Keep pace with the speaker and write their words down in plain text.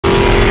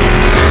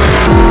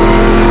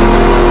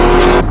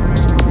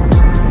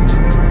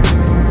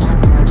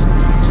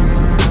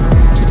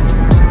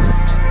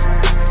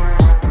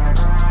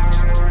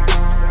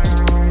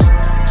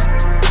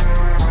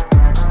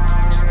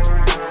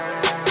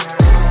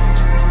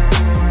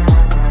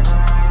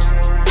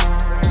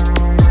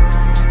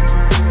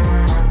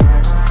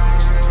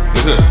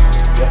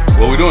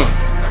What we doing?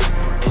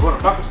 We're going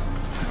to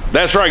Flacos.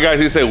 That's right, guys.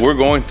 He said we're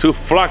going to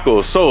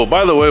Flacos. So,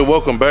 by the way,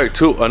 welcome back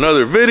to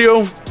another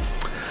video.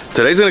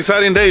 Today's an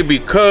exciting day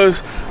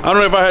because I don't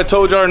know if I had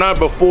told y'all or not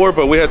before,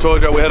 but we had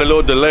told y'all we had a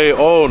little delay.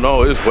 Oh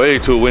no, it's way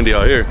too windy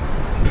out here.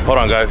 Hold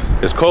on, guys.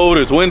 It's cold,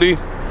 it's windy.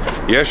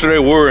 Yesterday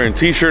we were in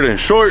t-shirt and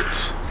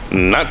shorts.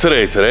 Not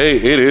today. Today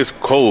it is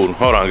cold.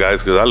 Hold on, guys,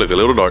 because I look a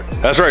little dark.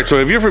 That's right. So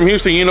if you're from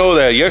Houston, you know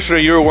that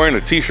yesterday you were wearing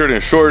a t-shirt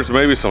and shorts,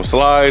 maybe some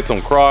slides,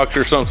 some Crocs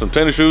or something, some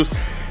tennis shoes.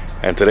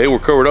 And today we're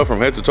covered up from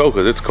head to toe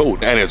because it's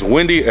cold and it's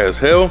windy as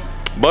hell.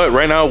 But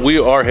right now we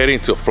are heading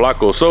to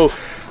Flacos. So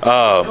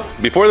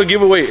before the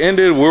giveaway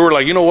ended, we were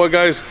like, you know what,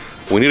 guys?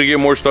 We need to get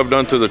more stuff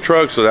done to the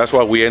truck, so that's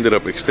why we ended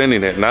up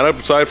extending it. Not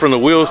aside from the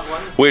wheels,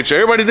 which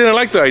everybody didn't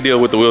like the idea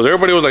with the wheels.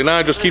 Everybody was like,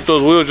 nah, just keep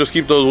those wheels, just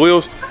keep those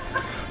wheels.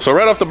 So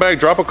right off the bat,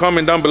 drop a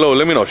comment down below.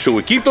 Let me know, should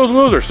we keep those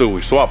wheels or should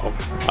we swap them?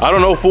 I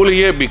don't know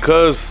fully yet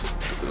because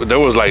there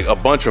was like a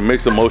bunch of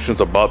mixed emotions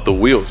about the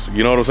wheels.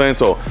 You know what I'm saying?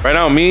 So right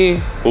now, me,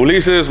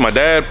 Ulises, my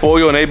dad,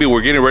 Pollo, and AB,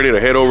 we're getting ready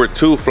to head over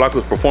to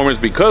Flacos Performance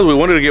because we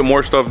wanted to get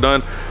more stuff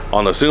done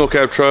on the single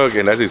cab truck,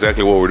 and that's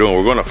exactly what we're doing.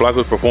 We're going to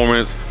Flacos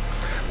Performance.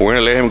 We're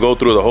gonna let him go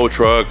through the whole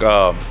truck.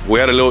 We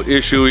had a little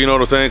issue, you know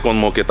what I'm saying,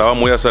 como que estaba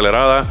muy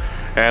acelerada,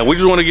 and we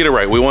just want to get it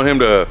right. We want him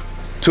to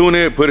tune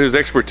it, put his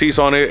expertise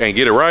on it, and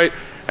get it right.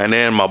 And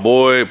then my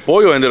boy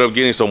Pollo ended up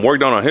getting some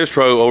work done on his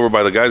truck over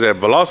by the guys at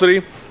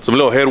Velocity, some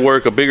little head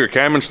work, a bigger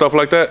cam and stuff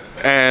like that.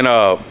 And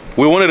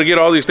we wanted to get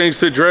all these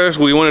things addressed.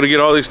 We wanted to get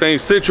all these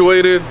things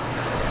situated.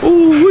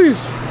 Ooh-wee.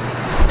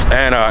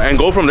 And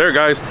go from there,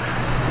 guys.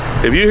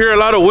 If you hear a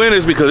lot of wind,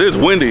 it's because it's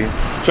windy.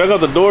 Check out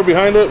the door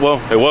behind it.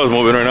 Well, it was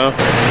moving right now.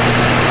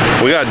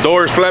 We got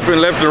doors flapping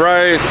left and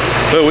right.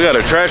 Look, we got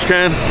a trash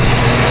can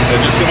that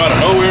just came out of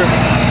nowhere.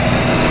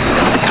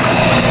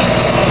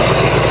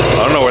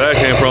 I don't know where that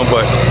came from,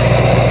 but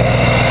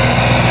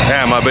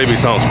damn, my baby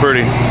sounds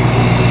pretty.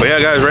 But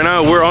yeah, guys, right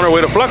now we're on our way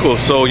to Flacos.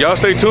 So y'all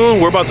stay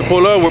tuned. We're about to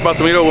pull up. We're about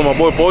to meet up with my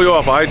boy Pollo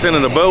off of I-10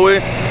 in the Beltway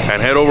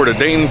and head over to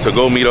Dayton to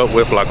go meet up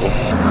with Flaco.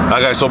 All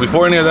right, guys, so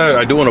before any of that,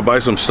 I do want to buy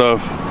some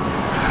stuff.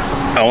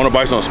 I want to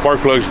buy some spark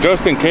plugs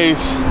just in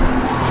case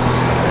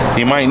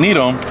he might need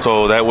them.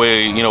 So that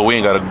way, you know, we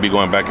ain't got to be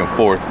going back and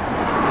forth.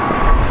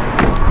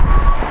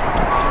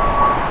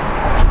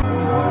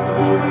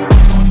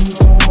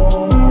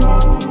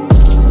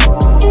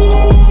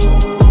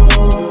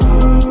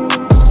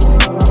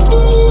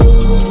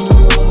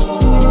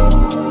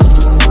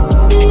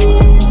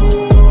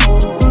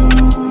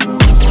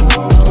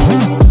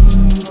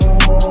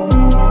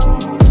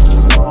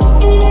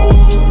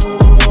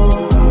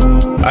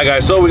 Alright,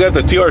 guys, so we got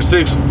the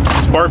TR6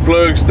 spark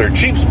plugs. They're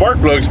cheap spark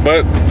plugs,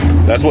 but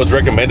that's what's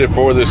recommended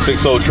for this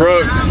 6.0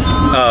 truck.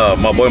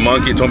 My boy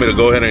Monkey told me to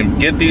go ahead and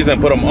get these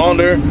and put them on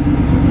there.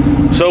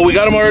 So we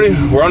got them already.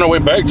 We're on our way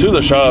back to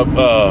the shop.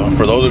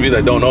 For those of you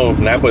that don't know,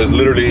 Napa is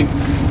literally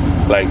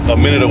like a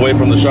minute away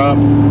from the shop.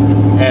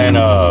 And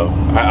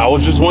I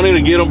was just wanting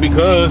to get them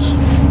because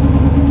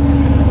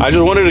I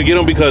didn't want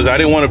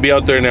to be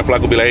out there and then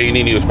Flaco be like, hey, you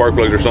need new spark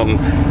plugs or something,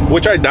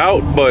 which I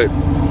doubt, but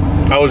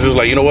I was just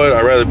like, you know what?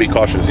 I'd rather be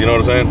cautious. You know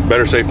what I'm saying?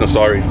 Better safe than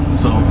sorry.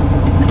 So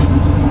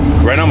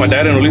right now, my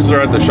dad and Ulises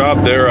are at the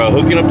shop. They're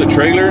hooking up the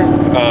trailer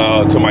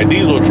to my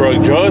diesel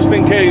truck just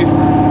in case.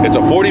 It's a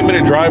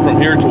 40-minute drive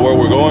from here to where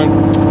we're going,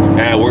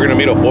 and we're gonna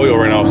meet up Pollo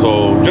right now.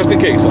 So just in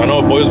case, I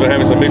know Pollo's been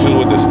having some issues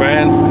with his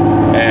fans,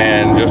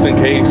 and just in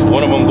case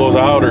one of them goes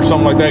out or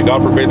something like that,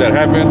 God forbid that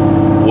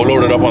happen, we'll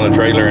load it up on the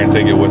trailer and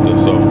take it with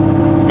us. So,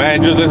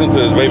 man, just listen to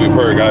this baby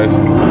purr, guys.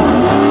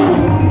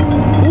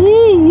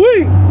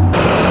 Woo-wee.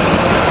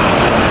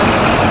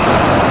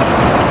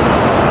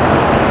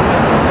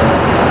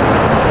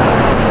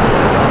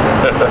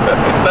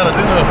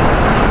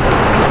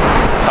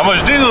 How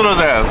much diesel does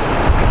it have?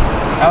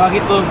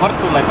 Abajito en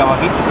corto, like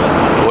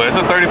abajito. Well, it's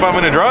a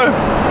 35-minute drive.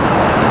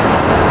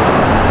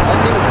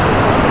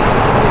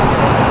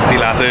 Si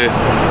la hace.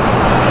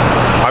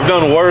 I've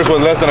done worse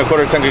with less than a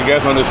quarter tank of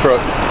gas on this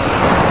truck.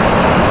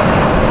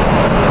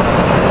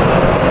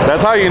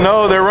 That's how you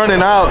know they're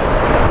running out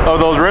of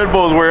those Red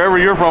Bulls wherever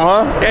you're from,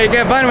 huh? Yeah, you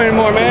can't find them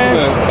anymore, man.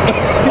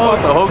 You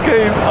want the whole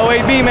case?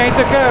 OAB, man,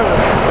 took care of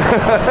it.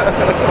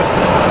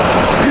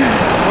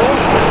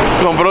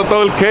 Compró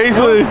todo el case,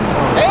 güey.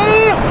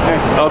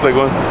 I'll take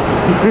one.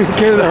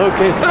 ¿Qué es the whole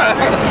case?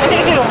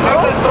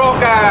 ¡Estas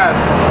trocas!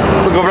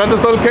 ¿Tú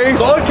compraste todo el case?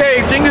 Todo el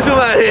case, chingue su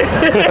madre.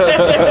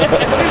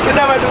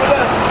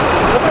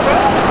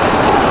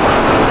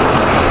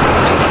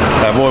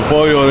 That boy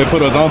Pollo, they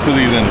put us onto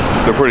these and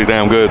they're pretty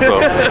damn good, so.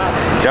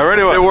 Y'all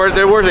ready what?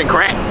 They're worse than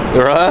crack.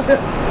 Right?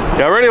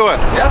 Y'all ready what?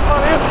 Yeah,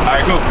 man.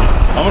 Alright, cool.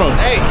 I'm gonna.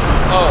 Hey,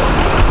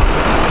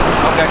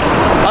 okay.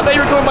 I thought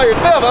you were coming by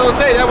yourself. I was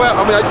gonna say that way.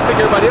 I mean, I just pick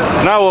everybody up.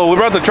 No, well, we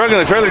brought the truck and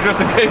the trailer just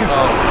in case.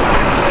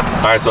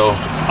 All right, so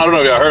I don't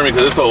know if y'all heard me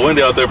because it's so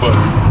windy out there, but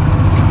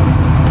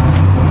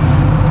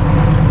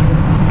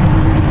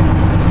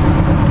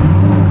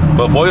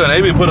Pollo and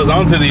AB put us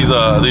onto these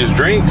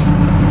drinks,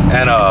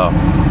 and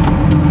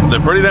they're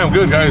pretty damn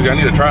good, guys. Y'all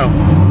need to try them.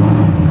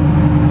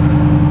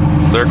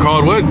 They're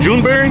called what?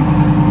 Juneberry?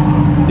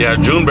 Yeah,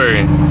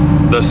 Juneberry.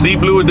 The Sea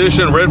Blue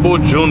Edition Red Bull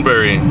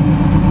Juneberry.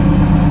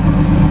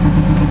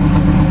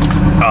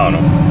 I don't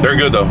know. They're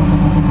good though.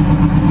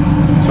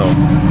 So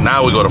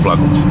now we go to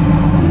Flacos.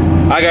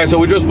 Alright guys, so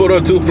we just put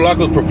up to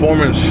Flacos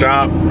Performance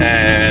Shop,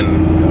 and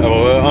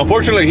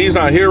unfortunately he's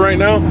not here right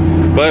now,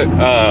 but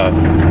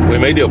we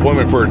made the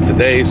appointment for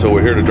today, so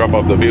we're here to drop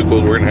off the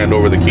vehicles. We're gonna hand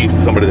over the keys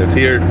to somebody that's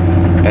here,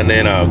 and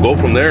then go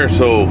from there.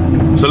 So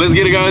let's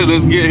get it, guys.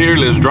 Let's get here.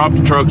 Let's drop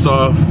the trucks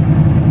off,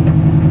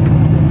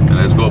 and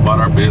let's go about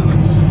our business.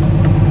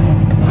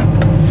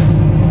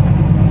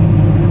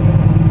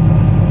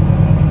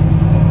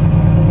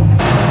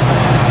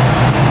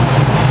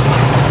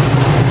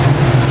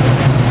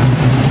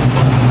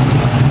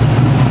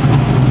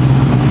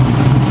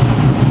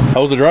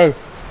 How was the drive?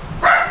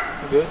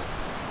 Good.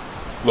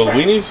 Little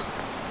weenies?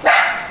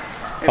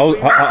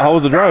 How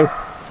was the drive?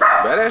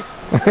 Badass.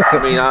 I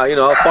mean, you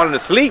know, I was falling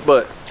asleep,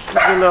 but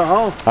A little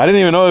home. I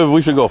didn't even know if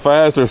we should go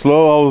fast or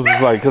slow. I was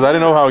just like, because I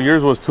didn't know how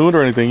yours was tuned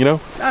or anything, you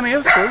know? I mean, it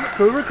was cool. It was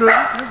cool. We're cruising.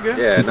 It was good.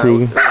 yeah, no,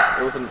 it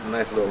was a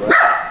nice little ride.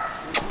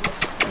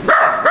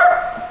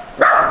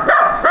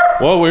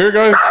 Well, we're here,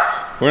 guys.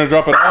 We're gonna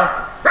drop it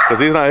off because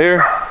he's not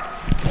here.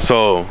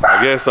 So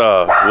I guess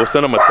we'll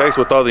send him a text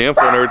with all the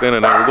info and everything,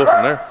 and then we'll go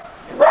from there.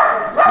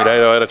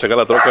 Mira, ir a checar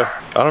la troca.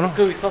 I don't know.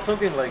 Dude, we saw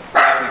something like.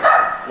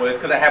 Well, it's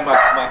because I had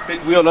my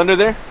fifth wheel under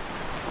there,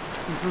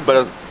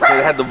 but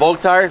it had the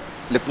Vogue tire.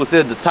 Le puse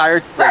the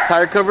tire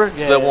cover,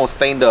 Yeah, so it won't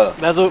stain the.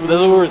 That's what we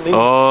were thinking.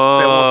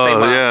 Oh,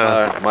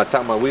 yeah.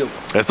 My wheel.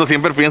 Estos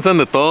siempre piensan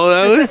de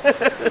todo, güey.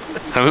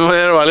 A mí me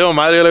hubiera valido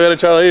madre, yo le hubiera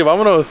echado ahí.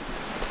 Vámonos.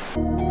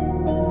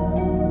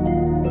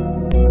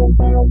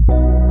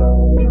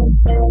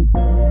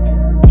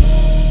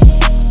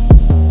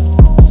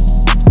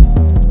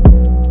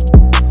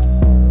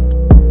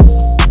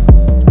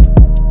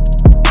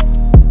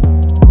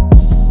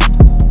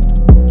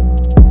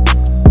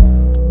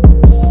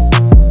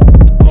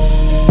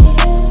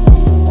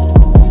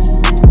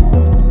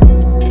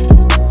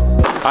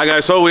 Alright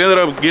guys, so we ended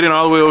up getting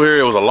all the way over here.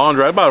 It was a long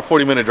drive, about a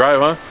 40-minute drive,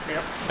 huh?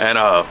 Yep. And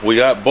we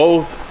got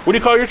both. What do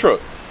you call your truck?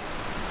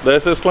 The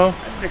SS Clone?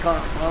 They call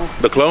it clone.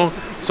 The Clone.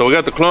 So we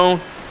got the Clone,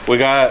 we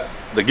got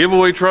the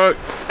giveaway truck,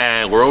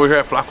 and we're over here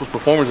at Flacos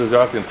Performance, as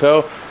y'all can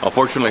tell.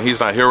 Unfortunately, he's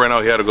not here right now.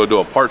 He had to go do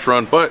a parts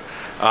run, but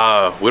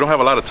we don't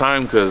have a lot of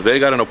time because they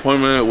got an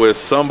appointment with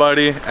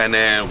somebody, and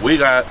then we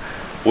got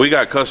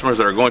customers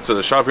that are going to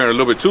the shop here in a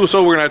little bit too,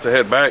 so we're gonna have to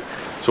head back.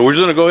 So we're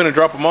just gonna go ahead and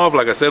drop them off.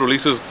 Like I said,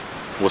 Ulises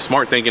was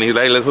smart thinking. He's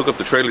like, hey, let's hook up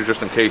the trailer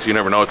just in case. You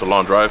never know, it's a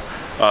long drive.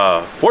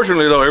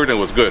 Fortunately though, everything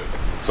was good.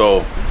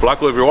 So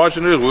Flaco, if you're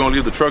watching this, we're gonna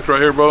leave the trucks right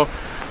here, bro.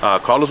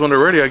 Call us when they're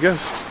ready, I guess.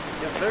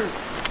 Yes, sir.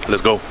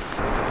 Let's go.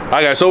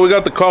 Alright guys, so we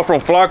got the call from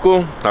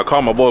Flaco. I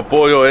called my boy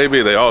Pollo,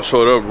 AB. They all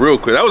showed up real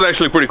quick. That was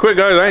actually pretty quick,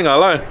 guys. I ain't gonna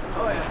lie.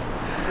 Oh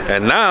yeah.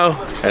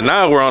 And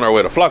now we're on our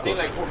way to Flacos.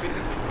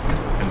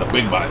 In the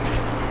big body.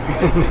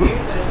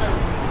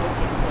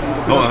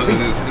 Oh,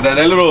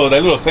 that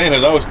little saying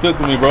has always stuck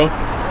with me, bro.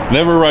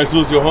 Never ride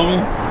sucio,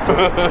 homie.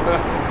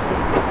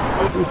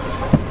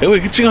 Güey,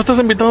 ¿qué chingados estás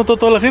invitando a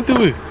toda la gente,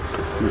 güey?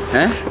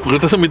 ¿Por qué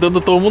estás invitando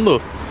a todo el mundo?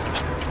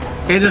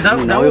 Hey,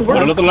 that Por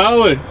el otro lado,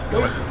 güey.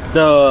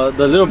 The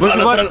little brush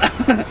box.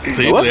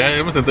 Sí, pues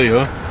ya me senté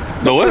yo.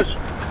 ¿No, güey?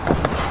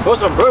 Oh,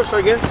 some brush,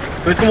 I guess.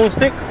 Es como un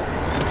stick.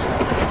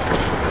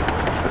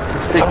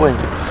 Stick wing.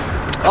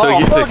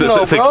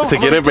 Se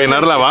quiere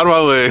peinar la barba,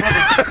 güey.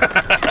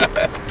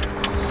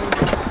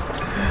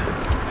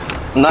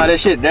 Nah, that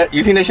shit,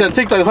 you seen that shit on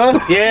TikTok, huh?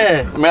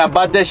 Yeah. Man, I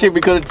bought that shit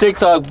because of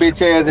TikTok,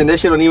 bitch ass, and that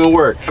shit don't even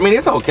work. I mean,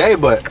 it's okay,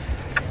 but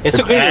It's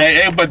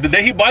okay. Hey, but the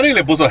day he bought it,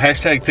 le puso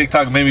hashtag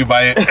TikTok made me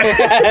buy it.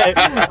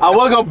 I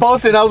was gonna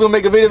post it and I was gonna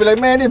make a video, be like,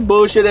 man, this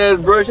bullshit ass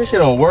brush, this shit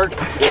don't work.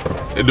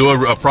 Do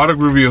a product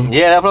review.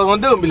 Yeah, that's what I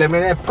was gonna do. Be like,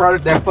 man, that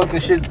product, that fucking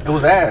shit, it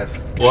was ass.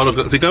 Waldo,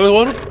 ¿sí cabes,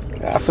 Waldo?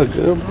 I feel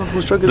good, bro.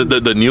 Who's trucking?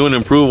 The new and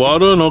improved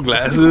Waldo, no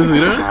glasses,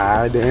 you know?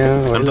 Ah,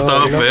 damn. Antes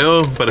estaba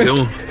feo,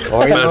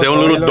 parecía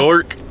un little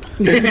dork.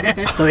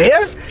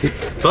 ¿Todavía?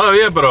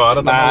 Todavía, pero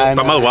ahora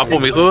está más guapo,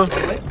 mijo.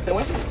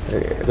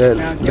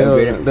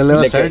 The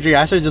little surgery,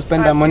 I should just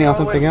spend that money on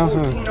something else.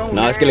 Huh?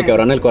 No, es que le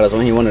quebraron el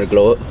corazón y bueno, el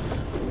globo.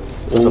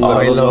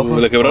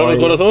 ¿Le quebraron el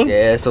corazón?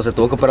 Eso, se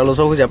tuvo que operar los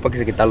ojos ya para que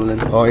se quitaran los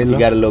lentes. Y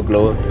got a little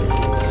globo.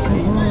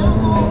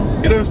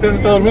 Mira, usted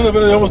está durmiendo,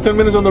 pero llevamos 10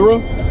 minutes on the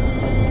road.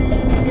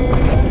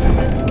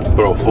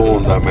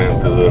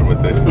 Profundamente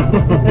duérmete.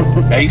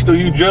 Hey, you still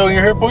use gel in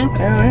your hair, boy?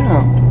 Hell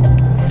yeah.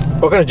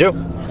 What kind of gel?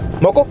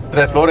 Moco?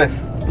 Tres flores.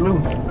 Blue.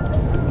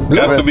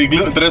 Gas to be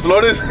glue. Tres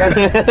flores?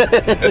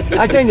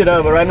 I change it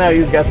up, but right now I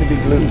use gas to be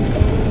blue.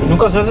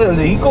 ¿Nunca usaste el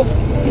de Ico?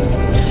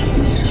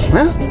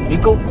 Huh?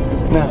 Ico?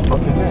 No,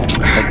 fuck is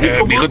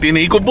that? Hijo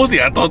tiene Ico, pues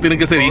ya todo tiene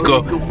que ser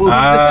Ico.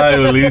 Ay,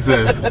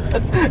 Ulises.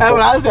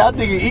 I'm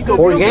thinking Ico.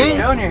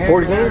 Organ?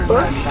 Organ?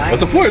 What's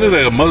the Ford? It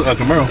looks like a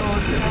Camaro.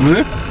 Let me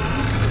see.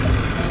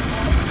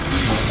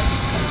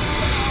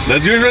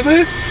 That's yours right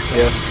there?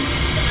 Yeah.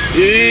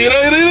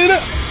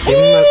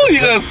 Ooh, you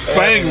got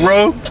spanked,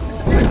 bro.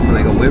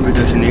 Like a weight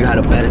reduction, you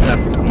gotta bat it out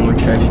for more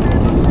traction.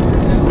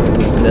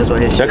 That's what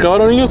his ¿Se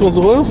acabaron niños con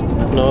sus juegos?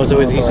 No, ese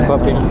güey sí hizo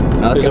papi.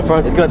 No, es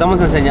que lo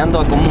estamos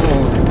enseñando a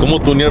 ¿Cómo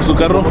tunear su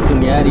carro?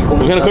 tunear y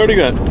cómo... What kind of car do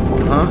you got?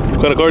 Huh?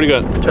 What kind of car do you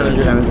got?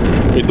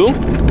 ¿Y tú?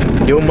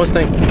 Yo un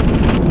Mustang.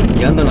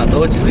 Yo ando en la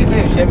Dodge.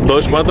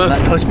 ¿Dos patas?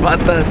 Las dos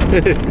patas.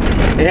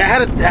 Yeah, I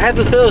had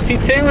to sell the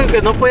C10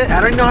 because no puede,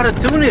 I don't know how to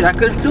tune it. I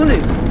couldn't tune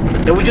it.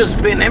 It would just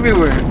spin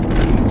everywhere.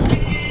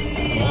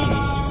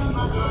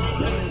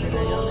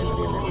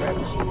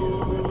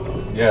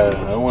 Yeah,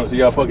 I don't want to see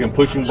y'all fucking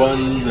pushing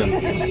buttons and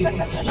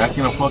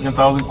asking a fucking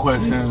 1,000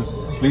 questions.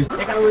 Please.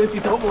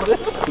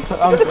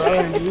 I'm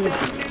trying.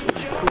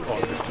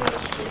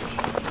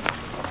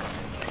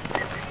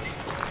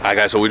 Alright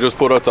guys, so we just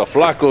pulled up to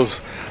Flacos.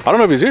 I don't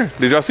know if he's here.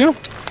 Did y'all see him?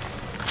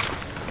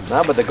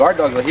 Nah, but the guard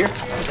dogs are here.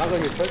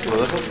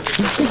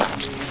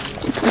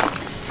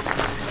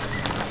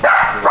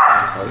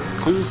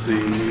 To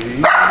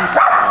see.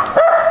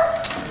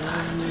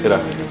 Mira.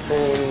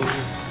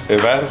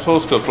 If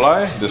assholes could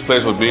fly, this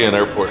place would be an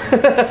airport.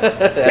 That's a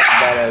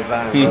badass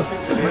sign, bro.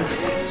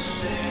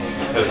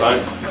 That's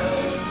fine.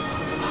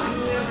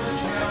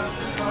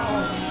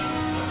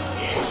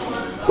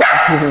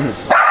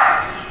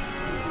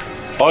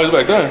 Oh, he's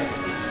back there.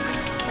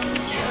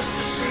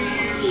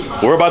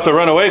 We're about to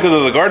run away because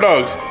of the guard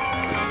dogs.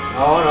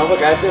 No, no,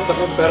 porque hay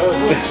también perros.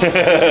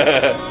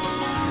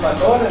 Para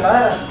todo le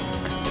nada.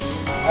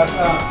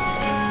 Hasta.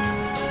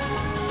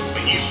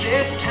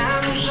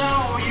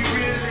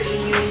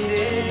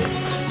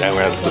 Damn,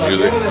 we're gonna have to put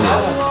music.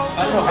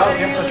 Está enojado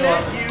siempre.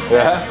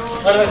 Yeah.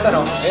 Bueno, esta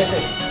no, ese.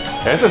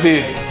 Este sí.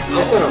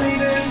 Esto no.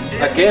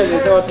 Aquel,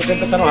 ese vato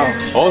siempre está enojado.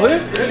 ¿Oh, sí?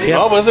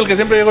 No, pues es el que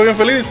siempre llegó bien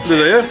feliz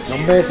desde ayer.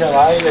 Hombre, se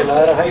va y le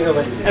ladra a Jaido.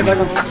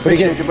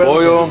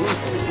 Pollo.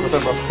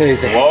 ¿Qué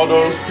dice?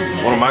 Waldo.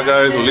 One of my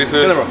guys,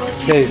 Ulises.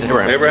 ¿Qué dice?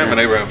 Abraham and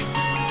Abraham.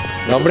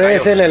 El hombre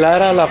ese le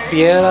ladra a las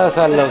piedras,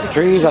 a los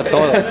trees, a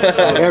todo.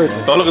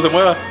 Todo lo que se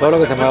mueva. Todo lo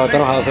que se mueva, está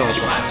enojado ese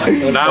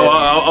vato. Now,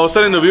 I was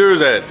telling the viewers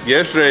that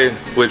yesterday,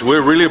 which we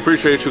really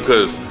appreciate you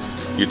because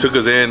you took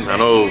us in. I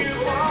know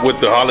with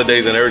the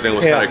holidays and everything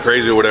was kind of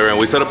crazy or whatever, and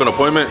we set up an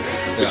appointment.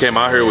 We came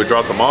out here, we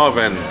dropped them off,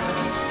 and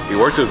he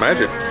worked his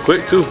magic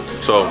quick too.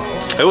 So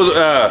it was.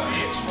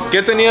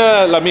 ¿Qué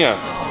tenía la mía?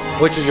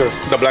 Which is yours?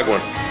 The black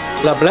one.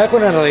 La black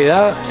one en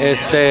realidad,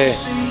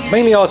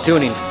 mainly all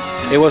tuning.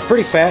 It was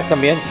pretty fat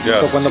también.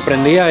 Yeah. So cuando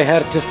prendía, I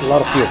had just a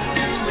lot of fuel.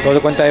 So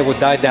de cuenta, it would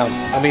die down.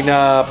 I mean,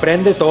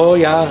 prende todo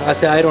ya,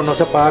 hace aire, no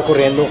se apaga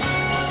corriendo.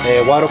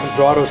 Water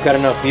control, it's got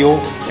enough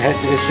fuel.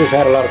 It's just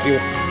had a lot of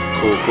fuel.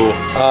 Cool.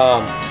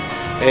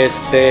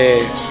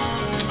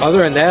 Other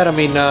than that, I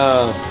mean,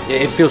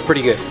 it feels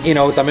pretty good. You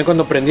know, también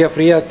cuando prendía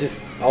fría, just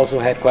also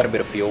had quite a bit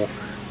of fuel.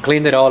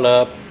 Cleaned it all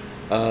up.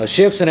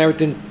 Shifts and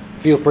everything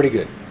feel pretty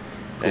good.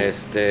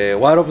 Cool.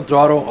 Wide open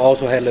throttle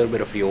also had a little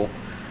bit of fuel.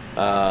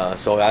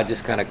 So I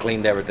just kind of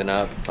cleaned everything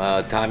up.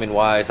 Timing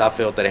wise, I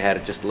felt that it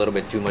had just a little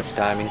bit too much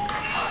timing.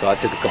 So I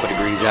took a couple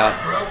degrees out.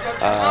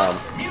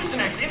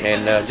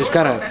 And just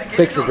kind of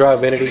fixed the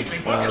drivability.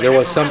 There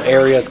was some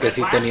areas que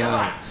sí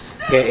tenía,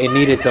 it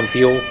needed some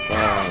fuel.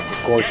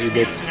 Of course, you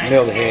did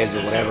mill the heads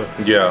or whatever.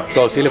 Yeah.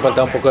 So sí le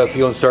faltaba un poco de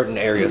fuel in certain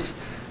areas.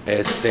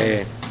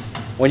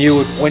 When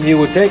you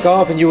would take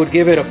off and you would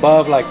give it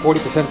above like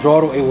 40%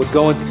 throttle, it would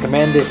go into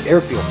commanded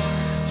air fuel.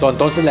 So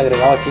entonces le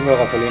agregaba chingo de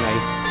gasolina ahí.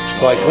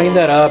 So I cleaned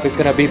that up. It's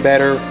gonna be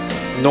better.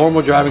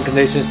 Normal driving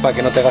conditions para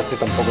que no te gaste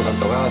tampoco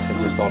tanto gas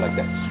and just all like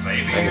that.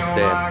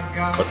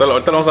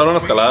 Ahorita vamos a dar una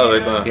escalada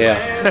ahorita.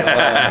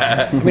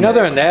 Yeah. I mean,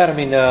 other than that, I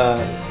mean,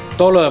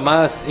 todo lo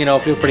demás, you know,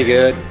 feel pretty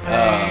good.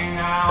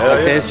 Like I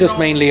said, it's just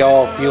mainly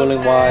all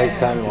fueling wise,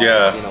 timing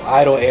wise, you know,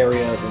 idle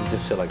areas and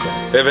just shit like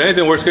that. If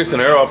anything, worst case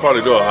scenario, I'll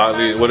probably do a high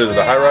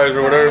rise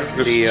or whatever.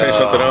 Just change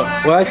something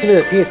up. Well, actually,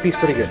 the TSP is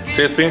pretty good.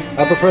 TSP?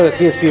 I prefer the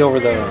TSP over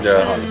the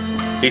Harley.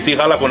 ¿Y si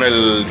jala con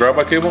el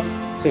drop-by cable?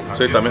 Sí.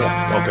 Sí, también.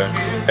 Okay.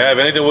 Yeah, if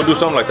anything, we'll do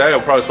something like that.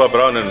 I'll probably swap it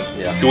out and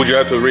then. Would you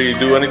have to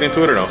redo anything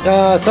to it or no?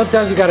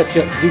 Sometimes you gotta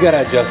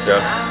adjust.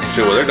 Yeah.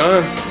 Shit, well, they're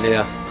done.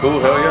 Yeah. Cool,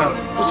 hell yeah.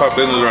 We'll talk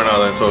business right now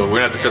then, so we're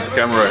gonna have to cut the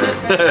camera right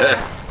here.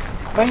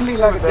 Mainly,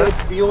 like I said,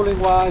 fueling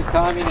wise,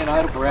 timing, and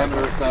idle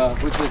parameters,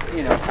 which is,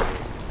 you know,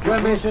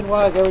 transmission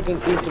wise, everything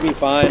seems to be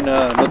fine.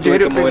 Did you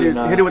hit it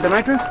with the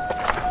nitrous?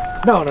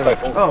 No.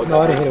 Oh,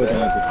 no, I didn't hit it with the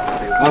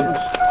nitrous.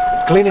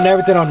 Cleaning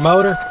everything on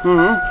motor.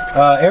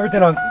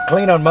 Everything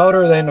clean on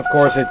motor, then of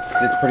course it's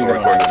pretty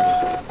good.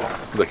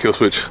 The kill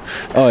switch.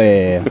 Oh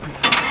yeah.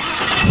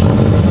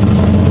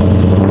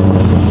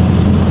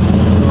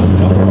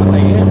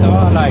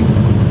 Like,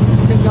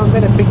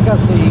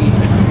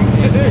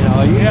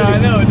 yeah, I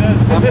know it does.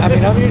 I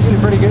mean, I'm usually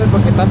pretty good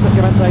porque tantos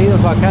que me han traído,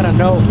 so I kind of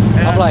know.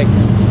 I'm like,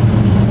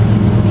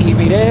 y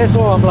miré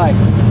eso, I'm like,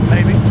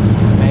 maybe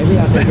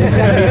I think it's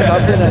gonna be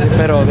something,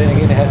 pero then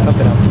again it had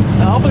something else.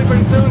 Hopefully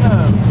pretty soon,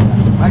 I'm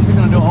actually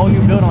gonna do a whole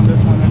new build on this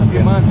one. In a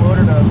few months, we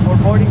ordered a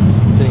 440.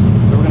 So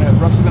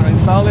Russell's gonna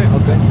install it.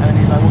 Okay. And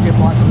he's like, we'll get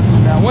blocks.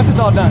 Now, once it's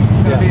all done,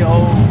 it's gonna be a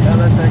whole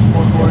LSX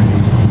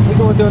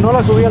 440. No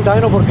la subí al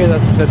dyno porque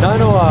the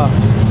dyno,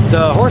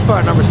 the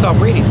horsepower number stopped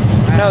reading.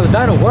 Now the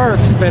dyno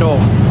works, pero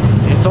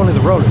it's only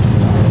the rollers.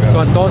 So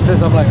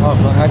entonces I'm like, oh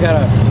fuck, I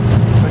gotta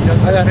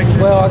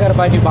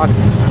buy new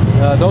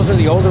boxes. Those are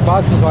the older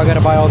boxes, so I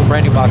gotta buy all the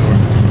brand new boxes,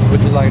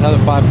 which is like another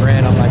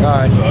 $5,000. I'm like, all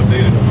right. So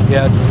updated.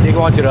 Yeah, they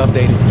want you to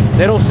update it.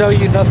 They don't sell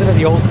you nothing of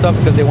the old stuff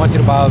because they want you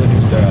to buy all the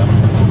new stuff.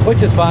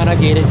 Which is fine, I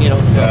get it, you know.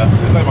 So.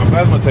 Yeah, it's like my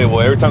plasma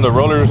table. Every time the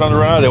rollers or something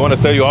around, they want to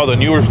sell you all the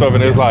newer stuff,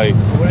 and it's like,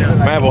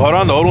 man, but hold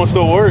on, the old one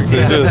still works.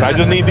 It's just, I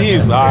just need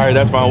these. All right,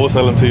 that's fine. We'll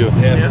sell them to you.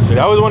 Yeah. I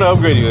always want to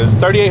upgrade you. It's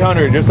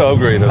 $3,800 just to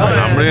upgrade.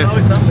 I'm in.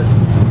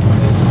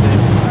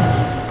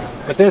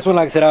 But this one,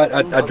 like I said,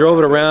 I drove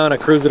it around, I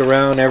cruised it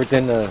around,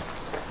 everything. It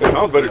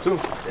sounds better too.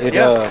 You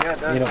know.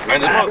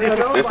 Man,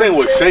 this thing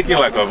was shaking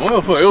like a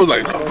motherfucker. It was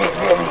like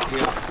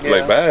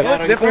bad. Yeah,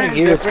 it's different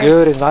here. It's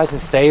good. It's nice and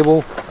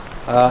stable.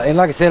 And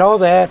like I said, all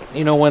that,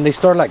 you know, when they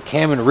start like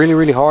camming really,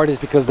 really hard is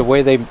because the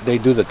way they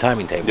do the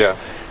timing tables. Yeah.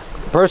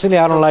 Personally,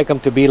 I don't like them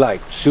to be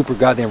like super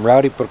goddamn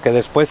rowdy, porque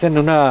después en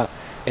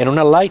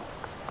una light,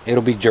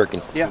 it'll be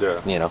jerking.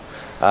 Yeah. You know.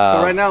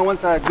 So right now,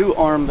 once I do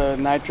arm the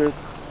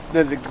nitrous,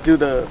 does it do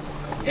the?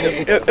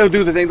 It'll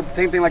do the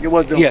same thing like it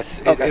was doing.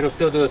 Yes. Okay. It'll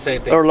still do the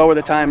same thing. Or lower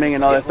the timing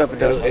and all that stuff. It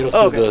does. It'll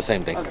still do the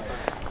same thing.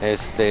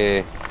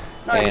 Okay.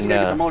 No, you just gotta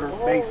get the motor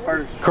base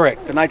first.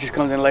 Correct. The nitrous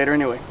comes in later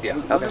anyway.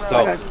 Yeah. Okay.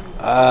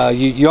 So,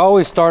 you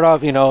always start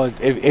off, you know,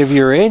 if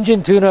your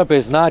engine tune-up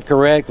is not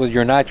correct, well,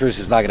 your nitrous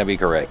is not going to be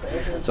correct.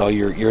 So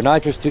your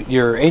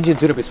engine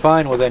tune-up is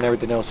fine, well then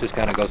everything else just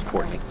kind of goes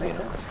accordingly. You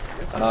know.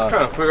 I'm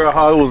trying to figure out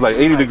how it was like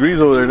 80 degrees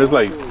over there and it's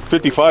like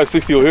 55,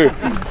 60 over here.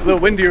 A little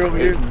windier over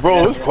here.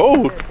 Bro, it's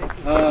cold.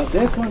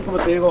 This one, como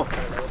te digo,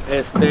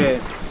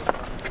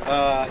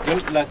 yo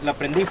la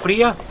prendí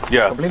fría,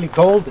 Yeah. completely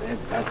cold.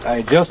 I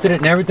adjusted it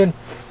and everything,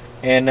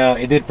 and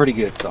it did pretty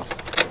good. So,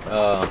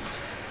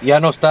 ya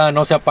no se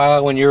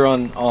apaga when you're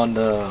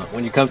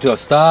when you come to a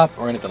stop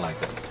or anything like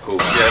that. Cool.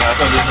 Yeah,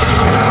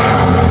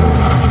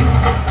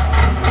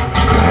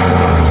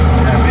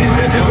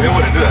 it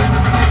wouldn't do that.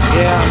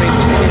 Yeah, I mean,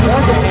 it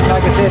does it, and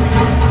like I said,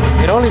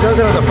 it only does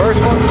it on the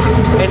first one,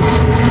 and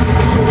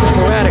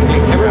sporadically,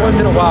 every once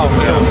in a while,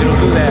 it'll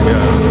do that.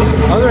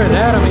 Yeah. Other than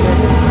that, I mean,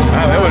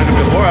 I wouldn't do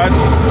it before. I had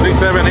 6,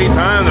 7, 8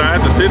 times, and I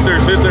had to sit there.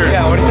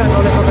 Yeah, ahorita no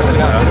le tocas el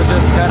gas. It'll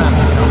just kind of,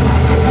 you know.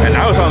 And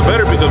now it sounds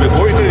better because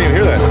before you didn't even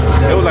hear that.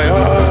 It was like, oh.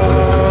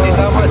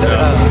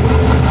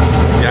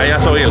 Ya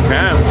soy el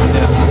cam.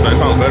 So it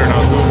sounds better now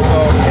too. So,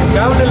 el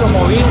cable lo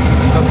moví,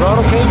 the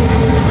throttle cable,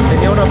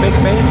 tenía una big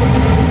bend,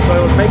 so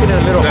it was making it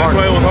a little That's hard.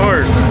 why it was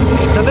hard.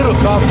 It's a little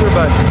softer,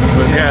 but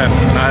yeah,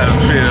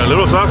 shit, a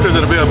little softer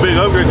than be a big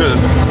upgrade because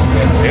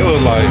it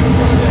was like.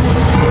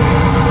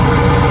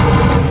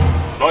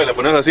 No, y le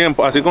ponías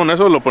así con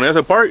eso, lo ponías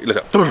apart y le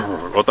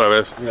decía otra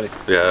vez. Really?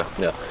 Yeah.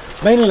 Yeah.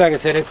 Mainly, like I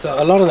said, it's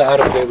a lot of the out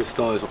of date with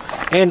todo eso.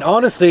 And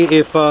honestly,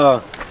 if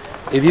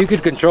you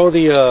could control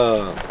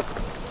the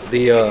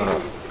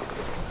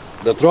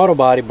throttle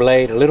body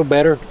blade a little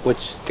better,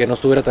 which que no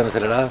estuviera tan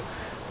acelerada,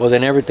 well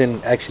then everything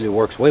actually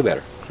works way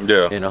better.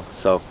 Yeah. You know,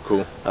 so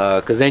cool.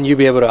 Because then you'll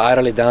be able to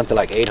idle it down to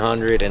like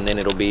 800, and then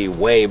it'll be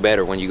way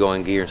better when you go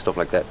in gear and stuff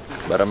like that.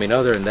 But I mean,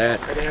 other than that,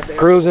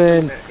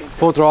 cruising,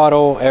 full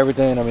throttle,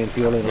 everything. I mean,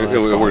 fueling.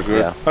 It works good.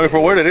 Yeah. I mean, for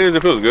what it is,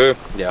 it feels good.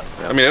 Yeah.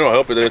 I mean, it don't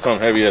help it that it's on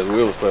heavy ass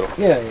wheels, but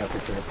Yeah, for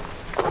sure.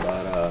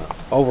 But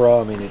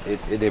overall, I mean,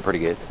 it did pretty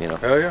good. You know.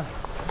 hell yeah.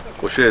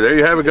 Well, shit, there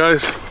you have it,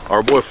 guys.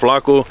 Our boy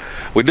Flaco.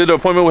 We did the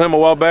appointment with him a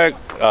while back.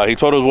 He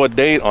told us what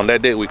date. On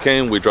that date we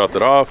came, we dropped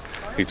it off.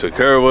 He took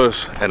care of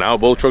us, and now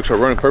both trucks are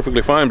running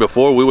perfectly fine.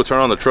 Before we would turn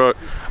on the truck,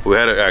 we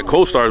had it at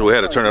Cold Stars, we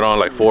had to turn it on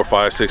like 4,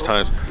 5, 6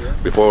 times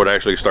before it would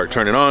actually start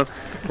turning on.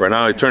 Right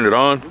now, he turned it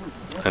on,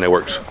 and it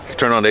works. He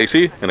turned on the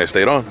AC, and it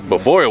stayed on.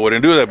 Before, it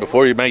wouldn't do that.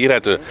 Before, you'd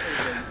have to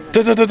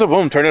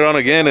boom, turn it on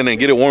again, and then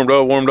get it warmed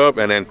up,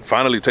 and then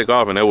finally take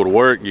off, and it would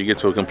work. You get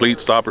to a complete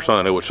stop or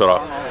something, it would shut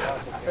off.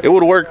 It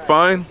would work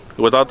fine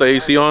without the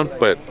AC on,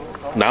 but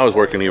now it's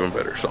working even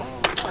better. So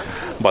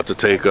I'm about to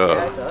take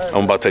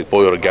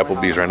Pollo to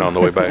Gapplebee's right now on the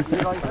way back.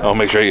 I'll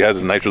make sure he has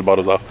his nitrous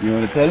bottles off. You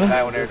want to tell him?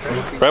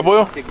 Right,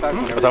 Pollo? So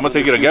I'm gonna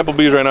take you to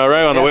Gapplebee's right now,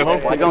 right, on the way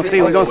home? We're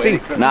gonna see.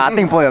 Nah, I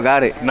think Pollo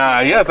got it.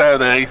 Nah, he has to have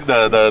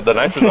the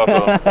nitrous off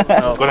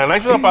though. Con el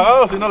nitrous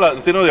apagado,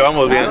 si no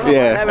llevamos bien.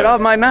 Yeah. Have it off,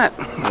 might not.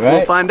 Right?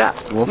 We'll find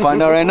out. We'll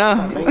find out right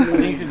now.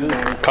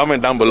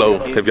 Comment down below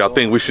if y'all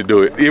think we should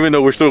do it. Even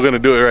though we're still gonna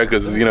do it, right?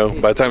 Because, you know,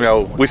 by the time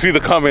we see the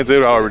comments,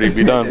 it'll already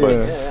be done.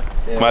 But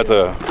I'm about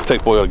to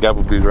take Pollo to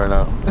Gapplebee's right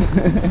now.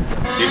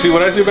 You see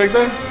what I see back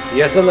there? Y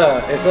esa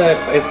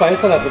es para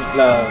esta la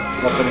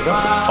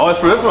transmisión. Oh, it's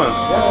for this one?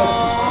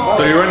 Yeah.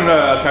 So you're running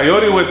a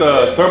Coyote with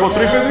a turbo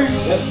 350?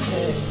 Yes.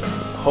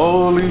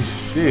 Holy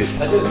shit.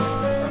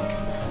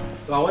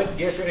 So I went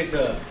yesterday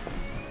to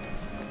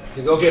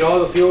go get all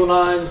the fuel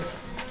lines,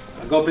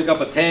 go pick up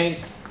a tank,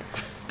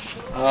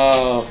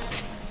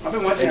 I've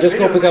been watching and just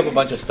go pick up a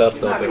bunch of stuff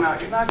though. You're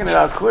knocking it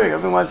out quick.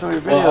 I've been watching some of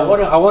your videos.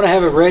 Well, I want to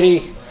have it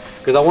ready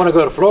because I want to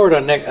go to Florida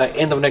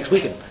end of next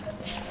weekend.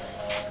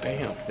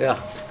 Damn. Yeah.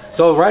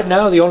 So right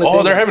now the only thing.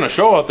 Oh, they're having a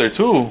show out there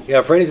too.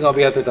 Yeah, Freddy's gonna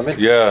be out there también.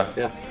 Yeah.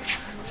 Yeah.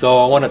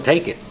 So I want to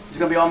take it. It's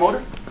gonna be all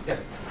motor? Yeah.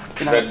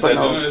 You're not putting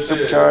no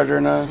supercharger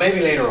or nothing? Maybe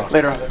later on.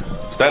 Later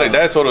on. Static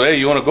Dad told her, hey,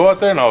 you want to go out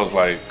there? And I was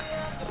like,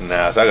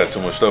 nah, so I got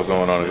too much stuff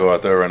going on to go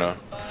out there right now.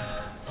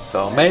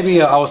 So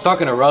maybe I was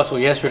talking to Russell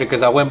yesterday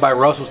because I went by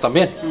Russell's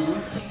también.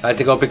 I had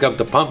to go pick up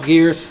the pump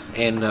gears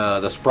and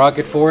the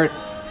sprocket for it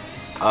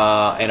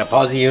and a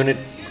posi unit,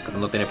 because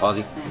no tiene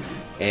posi.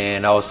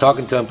 And I was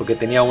talking to him porque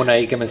tenía una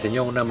ahí que me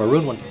enseñó, una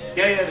maroon one.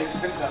 Yeah, they just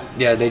finished that.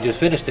 Yeah, they just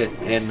finished it.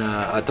 And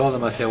I told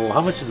him, I said, well,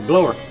 how much is the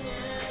blower?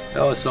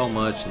 Oh, so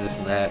much, this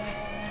and that.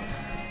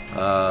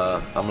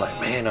 I'm like,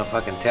 man, I'm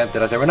fucking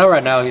tempted. I said, well, not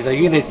right now. He's like,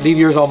 you gonna leave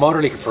yours all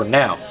motor leaking for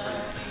now.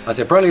 I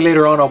said, probably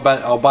later on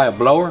I'll buy a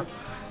blower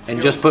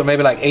and just put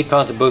maybe like 8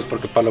 pounds of boost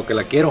porque para lo que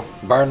la quiero,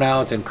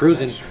 burnouts and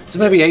cruising, just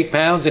maybe 8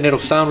 pounds and it'll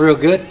sound real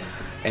good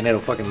and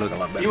it'll fucking look a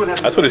lot better.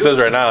 That's what he says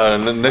right now,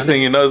 and the next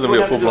thing you know is gonna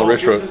be a full-blown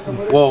race truck.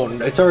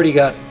 Well, it's already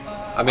got,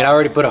 I mean, I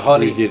already put a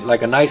Holly,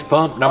 like a nice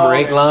pump, number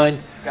 8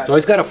 line, so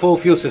it's got a full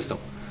fuel system.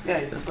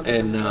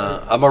 And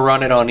I'm gonna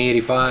run it on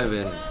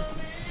E85 and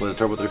with a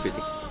turbo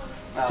 350.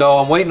 So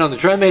I'm waiting on the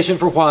transmission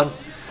for Juan,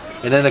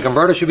 and then the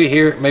converter should be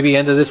here maybe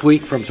end of this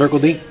week from Circle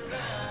D,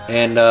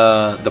 and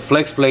the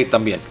flex plate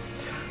también.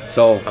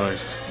 So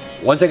Nice.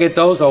 once I get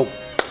those, I'll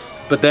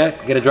put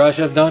that, get a drive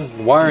shaft done.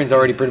 The wiring's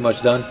already pretty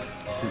much done,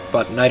 it's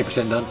about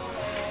 90% done,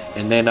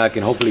 and then I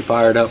can hopefully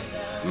fire it up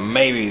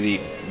maybe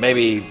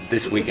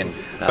this weekend.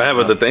 Man,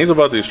 but the things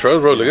about these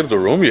trucks, bro, look at the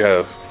room you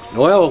have.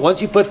 Well,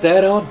 once you put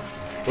that on,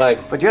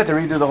 like, But you have to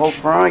redo the whole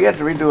front. You have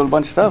to redo a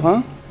bunch of stuff,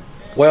 huh?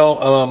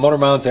 well, motor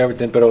mounts and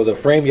everything, pero the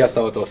frame ya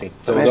estaba todo así.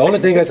 So the only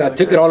thing is I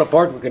took it all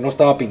apart porque no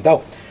estaba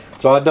pintado.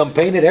 So I done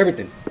painted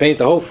everything, painted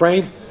the whole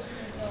frame,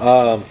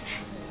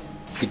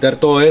 quitar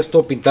todo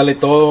esto, pintarle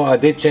todo. I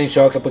did change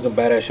shocks, I put some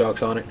badass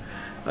shocks on it.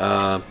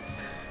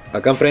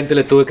 Acá enfrente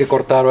le tuve que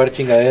cortar varias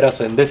chingaderas,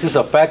 and this is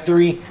a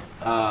factory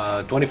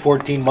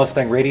 2014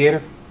 Mustang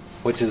radiator,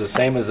 which is the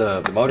same as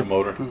the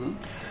motor.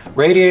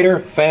 Radiator,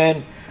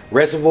 fan,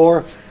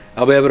 reservoir.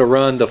 I'll be able to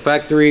run the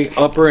factory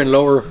upper and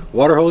lower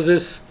water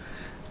hoses.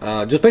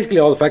 Just basically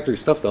all the factory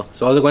stuff though.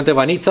 So I was like, if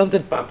I need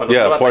something,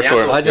 Yeah, for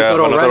sure. I just go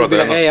to O'Reilly and be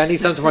like, hey, I need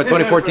something for a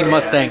 2014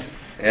 Mustang.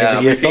 Yeah,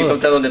 we see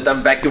sometimes donde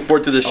están back and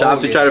forth to the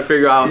shop to try to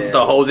figure out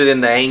the hoses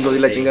and the angle y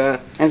la chingada.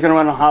 And it's gonna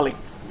run on Holly.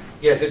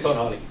 Yes, it's on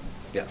Holly.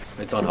 Yeah,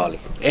 it's on Holly.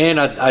 And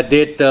I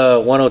did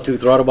 102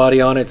 throttle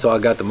body on it, so I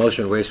got the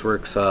Motion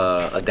Raceworks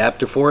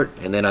adapter for it,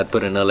 and then I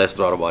put an LS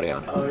throttle body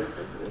on it. Oh,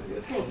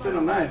 it's gonna spin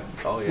on nice.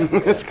 Oh yeah.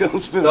 It's gonna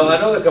spin. So I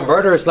know the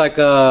converter is like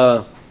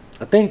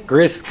I think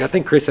Chris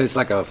said it's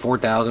like a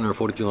 4,000 or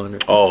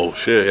 4,200. Oh,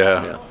 shit,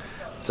 yeah.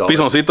 So,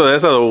 Pisoncito de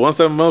esa, once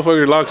that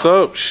motherfucker locks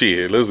up,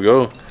 shit, let's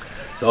go.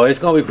 so it's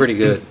gonna be pretty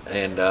good.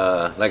 And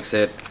like I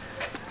said,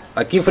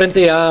 aquí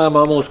enfrente ya I'm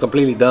almost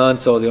completely done.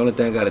 So the only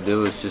thing I gotta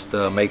do is just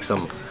make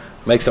some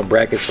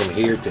brackets from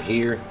here to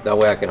here. That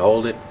way I can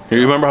hold it.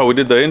 You remember how we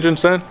did the engine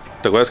stand?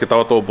 ¿Te acuerdas que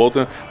estaba todo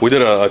bolted? We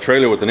did a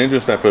trailer with an engine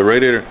stand for the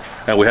radiator,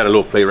 and we had a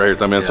little plate right here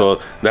también. Yeah. So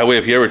that way,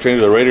 if he ever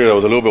changed the radiator that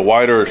was a little bit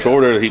wider or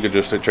shorter, he could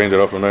just change it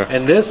up from there.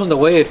 And this one, the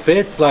way it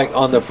fits, like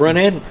on the front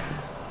end,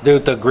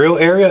 the grill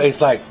area is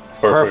like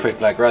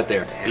perfect, like right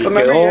there. But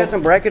remember, you had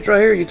some brackets right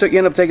here. You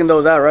ended up taking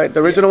those out, right?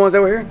 The original ones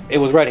that were here. It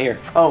was right here.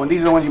 Oh, and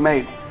these are the ones you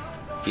made.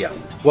 Yeah.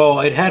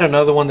 Well, it had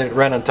another one that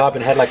ran on top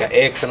and had like an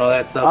X and all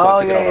that stuff. So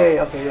I took it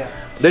all off. Okay, yeah.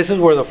 This is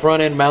where the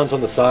front end mounts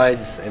on the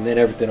sides, and then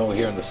everything over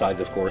here on the sides,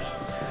 of course.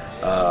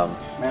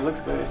 Man, it looks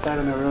good. It's sat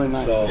in there really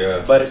nice. So,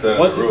 Yeah, but it's,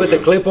 once you real put good.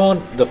 the clip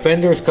on, the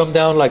fenders come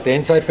down, like the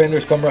inside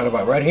fenders come right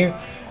about right here,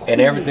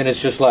 and everything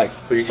is just like.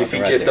 So you just see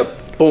right just there.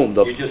 the boom,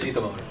 You just see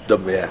the motor.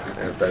 yeah,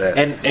 after that.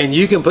 And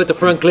you can put the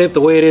front clip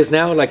the way it is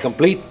now, like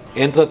complete,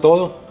 entra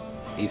todo,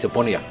 y se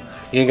pone ya.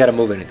 You ain't gotta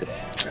move anything.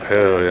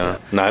 Hell yeah.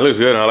 Nah, it looks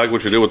good. And I like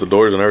what you did with the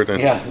doors and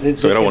everything. Yeah,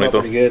 this So came era out bonito.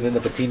 pretty good. And the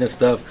patina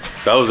stuff.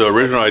 That was the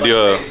original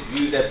idea.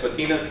 Use that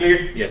patina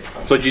clear? Yes.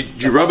 So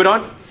you rub it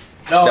on?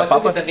 No, The I took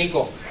papa? it to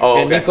Nico. Oh,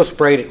 And okay. Nico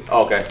sprayed it.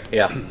 Oh, okay.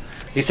 Yeah.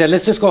 He said,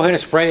 let's just go ahead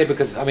and spray it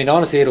because, I mean,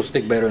 honestly, it'll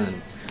stick better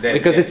than. Then-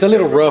 Because it's a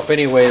little rough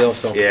anyway, though.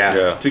 So. Yeah.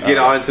 Yeah. To get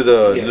on into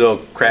the Yes. little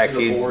cracks,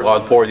 Into the pores. all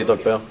pores y todo el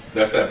pedo.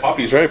 That's that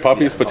Poppy's, right?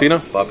 Poppy's patina?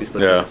 Poppy's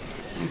patina. Yeah.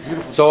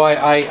 So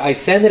I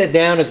sanded it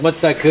down as much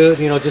as I could,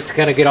 you know, just to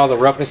kind of get all the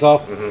roughness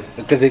off,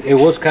 because it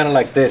was kind of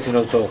like this, you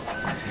know. So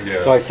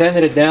Yeah. so I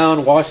sanded it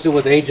down, washed it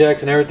with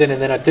Ajax and everything, and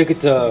then I took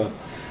it to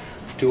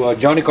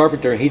Johnny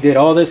Carpenter. He did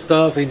all this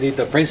stuff. He did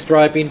the print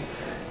striping,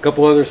 a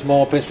couple other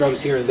small print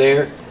stripes here and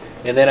there,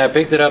 and then I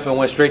picked it up and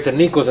went straight to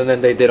Nico's, and then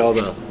they did all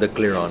the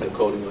clear on it.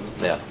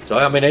 Yeah. So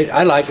I mean,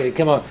 I like it. It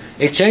came out.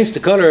 It changed the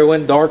color. It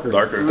went darker.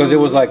 Darker. Because it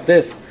was like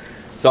this.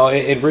 So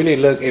it really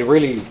looked. It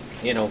really,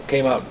 you know,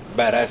 came out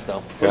badass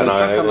though. Yeah, nah,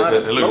 truck come out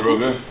it looked real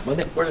good.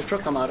 Where's the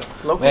truck come out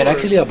of? Local Man, or-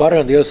 actually, I bought it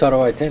on the other side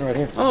of I-10 right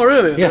here. Oh,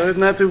 really? Yeah. So it's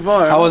not too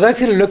far. I was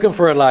actually looking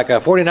for like a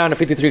 49 or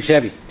 53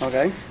 Chevy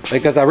Okay.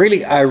 because I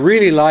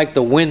really like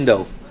the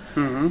window,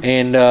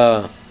 and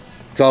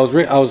so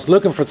I was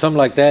looking for something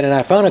like that, and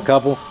I found a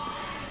couple,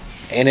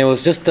 and it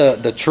was just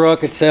the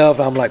truck itself.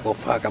 I'm like, well,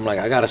 fuck. I'm like,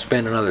 I gotta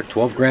spend another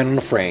 12 grand on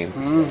the frame,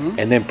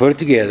 and then put it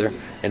together,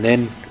 and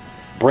then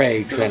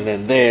brakes and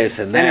then this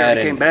and And that.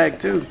 it came back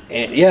too.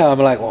 And yeah, I'm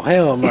like, well,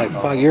 hell, I'm like,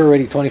 fuck, you're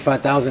already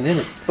 25,000 in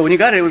it. But when you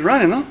got it, it was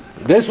running, no?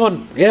 This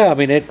one, yeah, I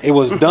mean, it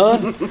was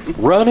done,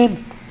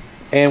 running.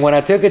 And when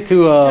I took it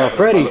to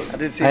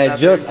Freddy's,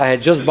 I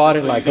had just bought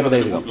it like a couple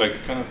days ago.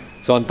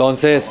 So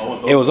entonces,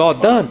 it was all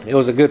done. It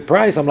was a good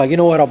price. I'm like, you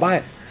know what, I'll buy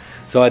it.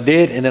 So I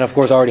did, and then of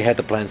course I already had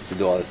the plans to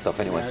do all this stuff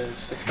anyway. Yeah,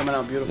 it's coming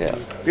out beautiful. Yeah.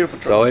 Beautiful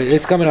truck. So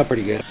it's coming out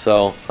pretty good.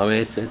 So I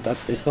mean, it's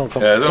gonna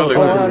come. Yeah, it's gonna look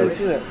I good. didn't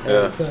see that.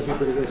 Yeah. It's gonna be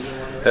pretty good.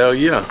 Hell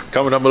yeah.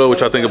 Comment down below what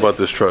y'all think about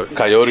this truck.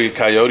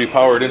 Coyote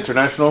powered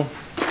international.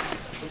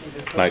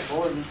 Nice.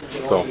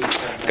 So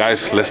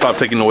guys, let's stop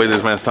taking away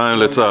this man's time.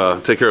 Let's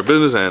take care of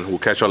business, and we'll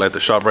catch y'all at the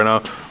shop right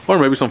now, or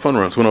maybe some fun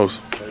runs, who knows.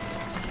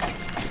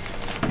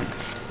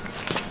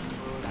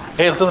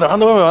 Hey, no estoy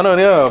trabajando, me van a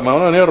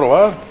venir a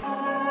robar.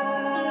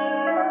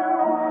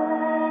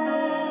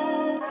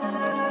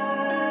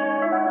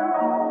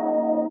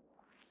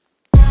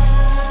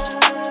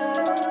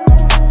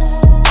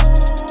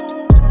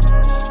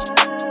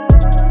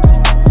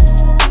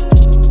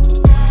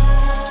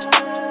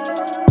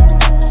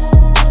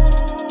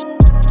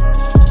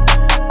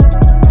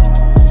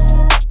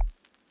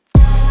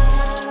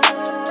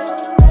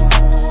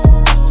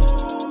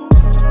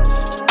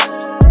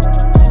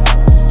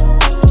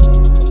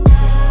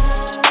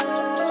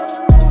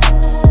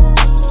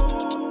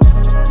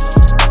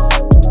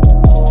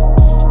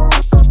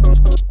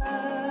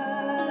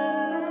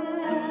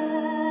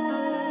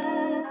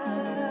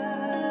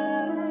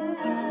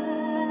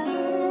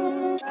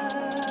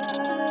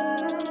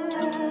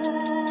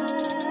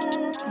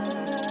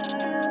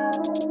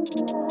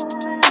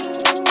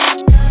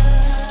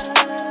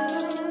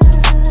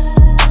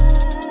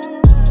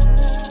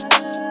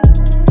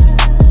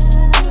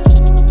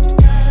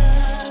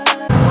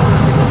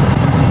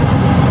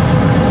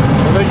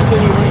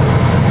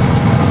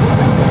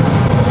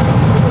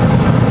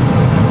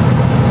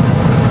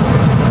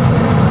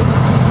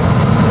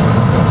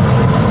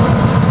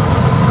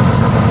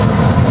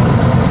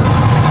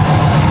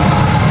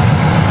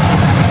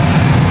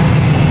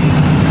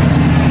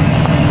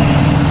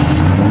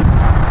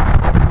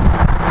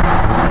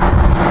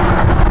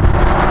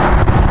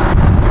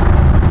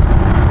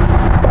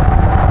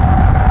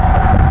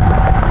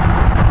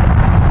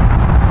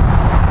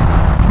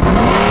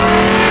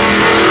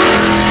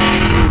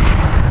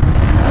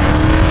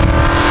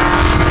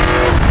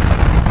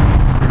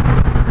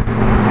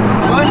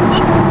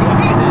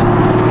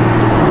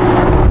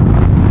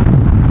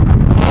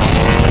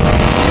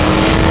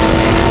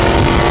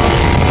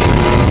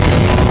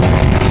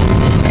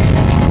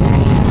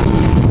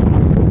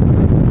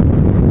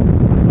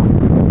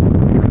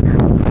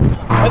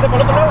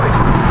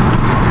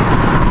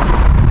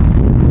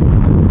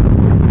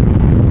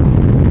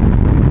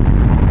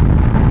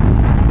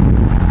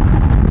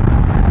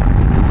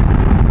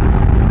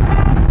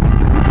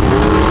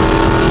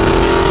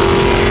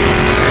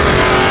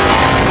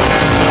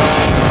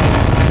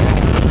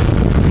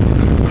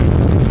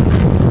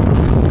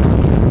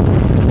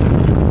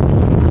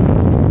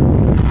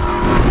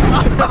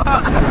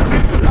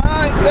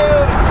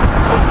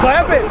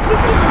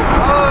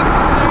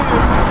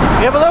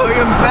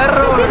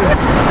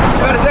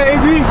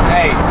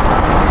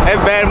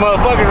 That's bad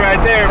motherfucker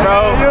right there,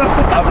 bro.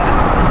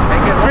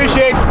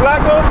 Appreciate you,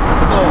 Flaco.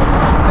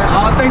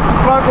 All thanks to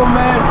Flaco,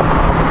 man.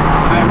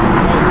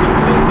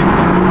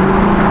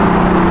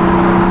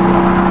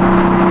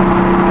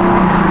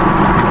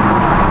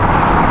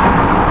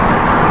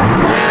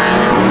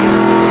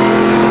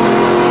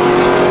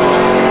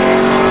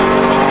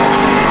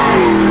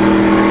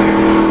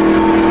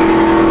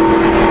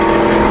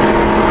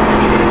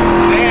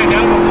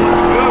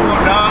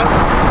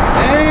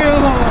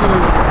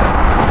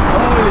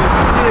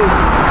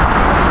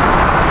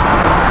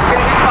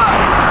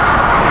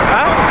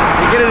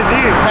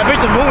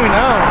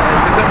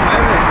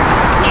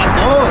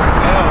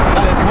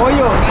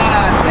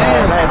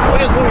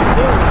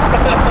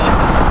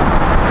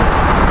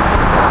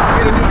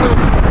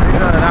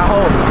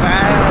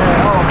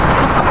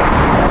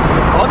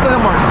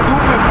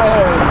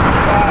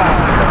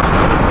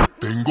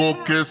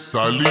 Tengo que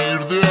salir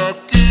de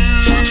aquí,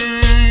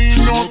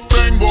 no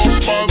tengo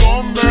pa'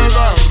 dónde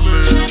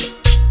darle.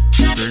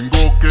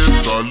 Tengo que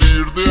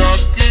salir de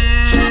aquí,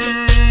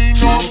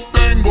 no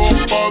tengo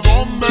pa'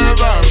 dónde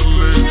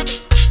darle.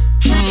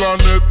 La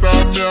neta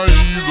me ha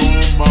ido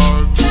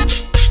mal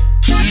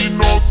y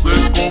no sé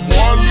cómo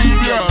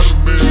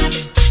aliviarme.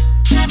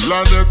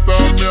 La neta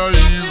me ha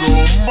ido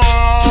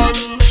mal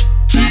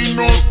y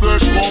no sé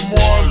cómo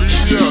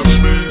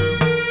aliviarme.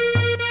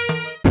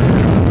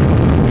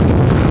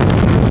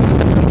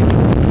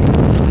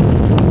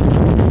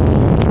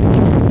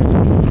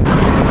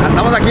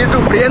 Estamos aquí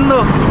sufriendo.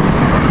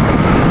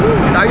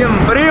 Está bien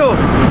frío.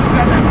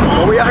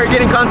 But we out here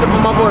getting content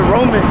from my boy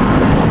Roman.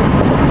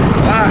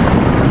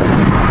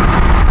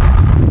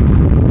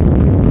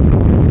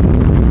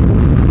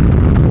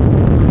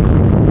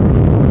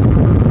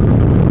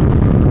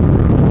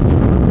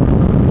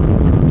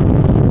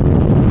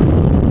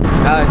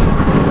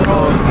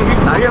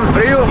 Está bien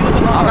frío.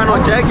 I got no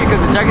jacket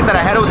because the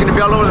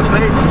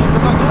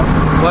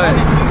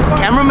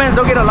Cameramen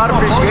don't get a lot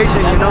of appreciation,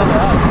 you know.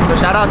 So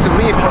shout out to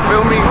me for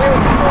filming.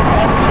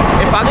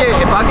 If I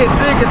get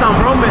sick, it's on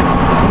Roman.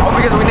 All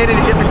because we needed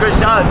to get the good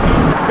shot.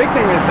 Big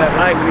thing is that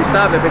like when you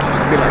stop, that bitch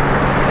used to be like,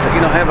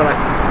 you know, have a like,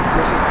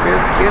 let's just be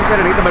inside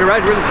anything, but it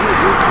rides really smooth,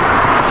 dude.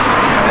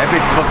 That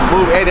bitch fucking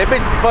move. Hey, that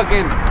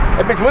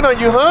bitch went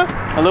on you, huh?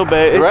 A little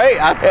bit. Right?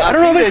 I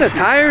don't know if it's the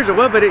tires or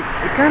what, but it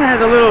kind of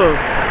has a little.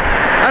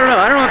 I don't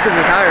know if it's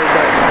the tires,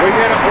 but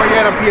Where you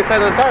at on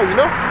PSI on the tires, you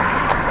know?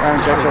 I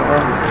haven't checked so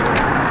far.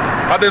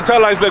 How them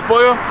taillights look,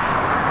 pollo?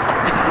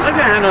 I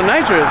can't handle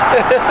nitrous.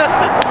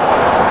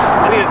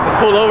 I needed to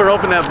pull over,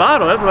 open that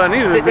bottle. That's what I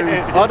needed to do.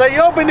 Oh, that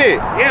you opened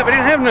it. Yeah, but I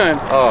didn't have none.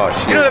 Oh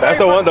shit. You know,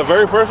 That's the one, the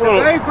very first one.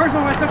 The very first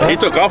one I took off. He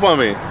took off on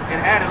me.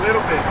 It had a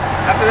little bit.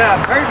 After that,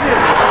 I cursed it.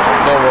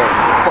 No more.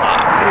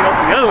 I didn't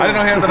open the other one. I didn't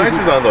know he had the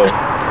nitrous on though.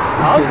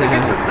 I was gonna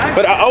get to the nitrous.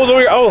 But I was over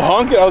here, I was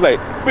honking. I was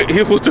like,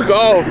 he took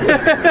off.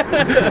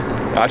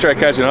 I tried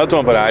catching up to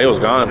him, but it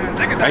was gone.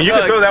 And you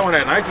can tell that one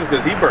had nitrous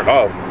because he burned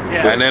off.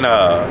 Yeah. And then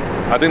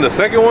I think the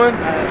second one.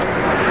 Yeah.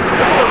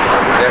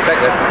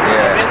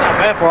 It's not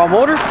bad for all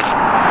motor.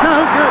 No,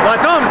 it was good. Well, I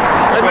told him.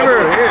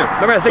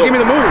 Remember I said, give me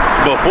the move.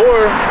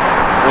 Before,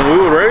 when we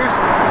would race,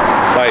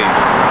 like,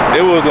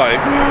 it was like,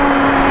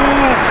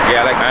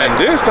 Yeah, like. and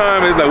this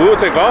time it's like we would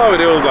take off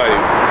and it was like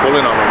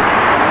pulling on him.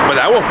 But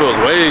that one feels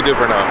way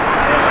different now.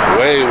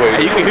 Way.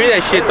 Hey, you can hear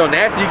that shit though,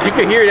 nasty. You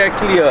can hear it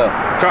actually.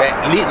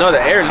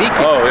 The air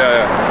leaking. Oh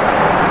yeah.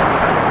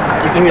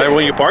 You can hear Like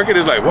when you park it,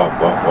 it's like whoa.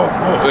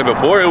 And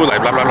before it was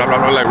like blah blah blah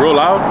blah, like real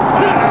loud.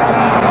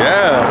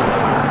 Yeah.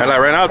 And like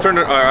right now,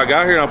 I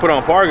got here and I put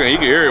on park and you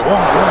can hear it. Whoa.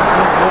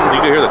 You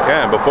can hear the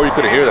can. Before you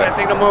couldn't hear that. I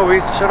think no more we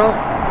used to shut off.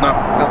 No,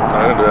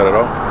 I didn't do that at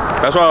all.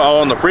 That's why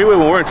on the freeway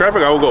when we're in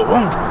traffic, I would go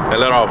whoa, and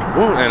let off,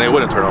 whoa, and it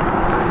wouldn't turn on.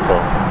 So.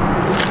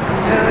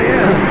 Hell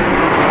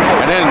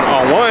yeah. And then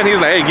on one, he's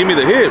like, hey, give me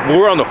the hit. But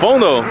we're on the phone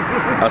though.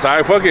 I was like, all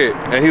right, fuck it.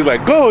 And he's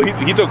like, go.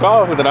 He took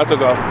off, and then I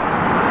took off.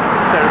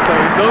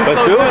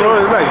 But still, bro,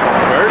 it's like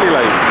barely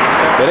like,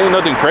 that ain't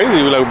nothing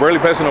crazy. We're like barely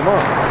passing them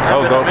off. That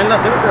was dope.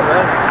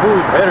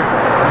 Better.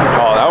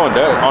 Oh, that one,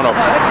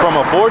 from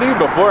a 40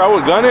 before I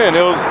was gunning, and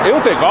it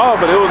would take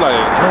off, but it was like,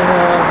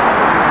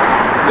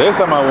 this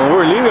time when we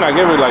were leaving, I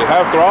gave it like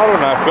half throttle,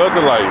 and I felt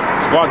it like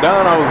squat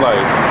down. I was like,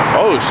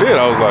 oh shit.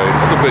 I was like,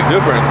 that's a big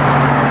difference.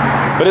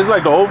 But it's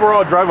like the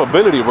overall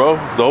drivability, bro.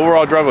 The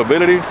overall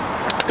drivability.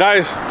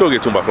 Guys, go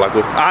get tuned by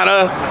Flacos.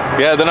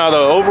 Yeah, then the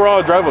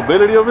overall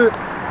drivability of it,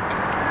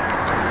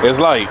 it's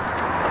like,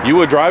 you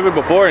would drive it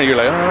before and you're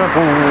like,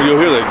 you'll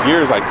hear the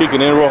gears like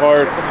kicking in real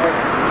hard.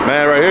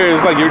 Man, right here,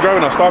 it's like you're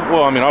driving a stock.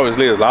 Well, I mean,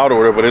 obviously it's loud or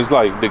whatever, but it's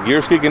like the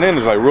gears kicking in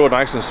is like real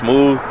nice and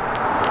smooth.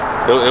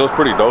 It was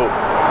pretty dope.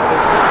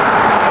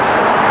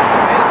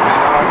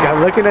 I'm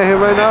looking at him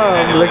right now.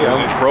 I'm looking at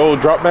him. Pro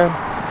drop man.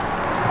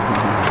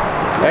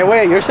 Hey,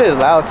 wait, your shit is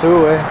loud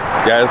too, eh?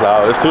 Yeah, it's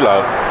loud. It's too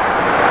loud.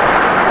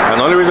 And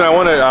the only reason I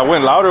went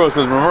louder was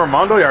because remember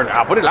Mondo, you're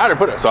like, put it louder,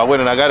 put it. So I went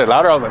and I got it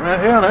louder. I was like, man,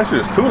 hell, that shit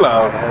is too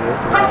loud. Yeah, that's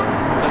too loud.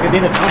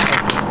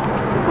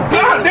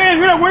 God damn,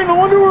 you're not wearing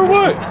no underwear or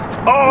what?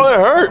 Oh, it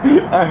hurt.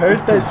 I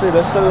heard that shit.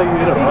 That sounded like you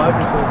hit a rock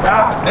or something.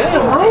 God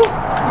damn, bro.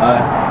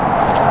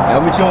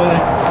 I'll be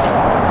chilling.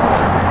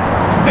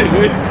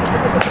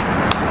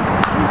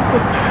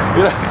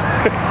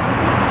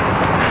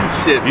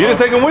 Shit. You didn't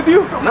take him with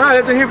you? Nah,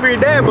 that's here for your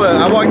dad, but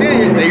I walked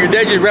in and your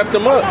dad just wrapped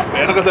him up.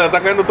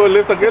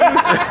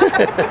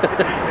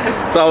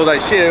 So I was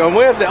like, shit, on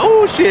Wednesday,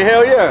 oh shit,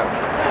 hell yeah.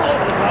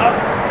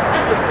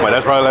 But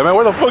that's probably like, man,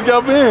 where the fuck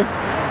y'all been?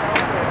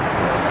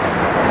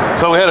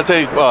 So we had to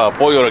take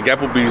Pollo to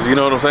Gapplebee's, you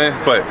know what I'm saying?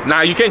 But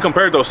nah, you can't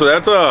compare it though. So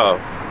that's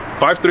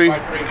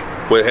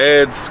 5.3 with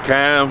heads,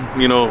 cam,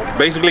 you know,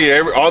 basically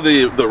all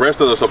the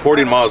rest of the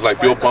supporting mods like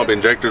fuel pump,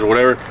 injectors,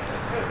 whatever.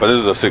 But this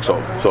is a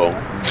 6.0, so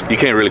you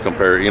can't really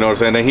compare it, you know what I'm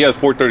saying? And he has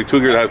 432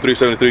 gears, I have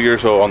 373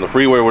 gears, so on the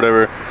freeway or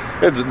whatever,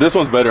 this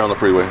one's better on the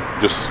freeway,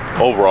 just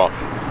overall.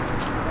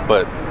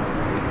 But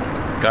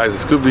guys,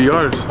 it's Scoop the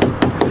Yards.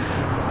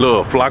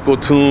 Little Flaco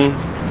tune,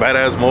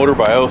 badass motor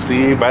by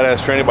LC,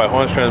 badass training by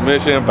Horns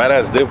Transmission,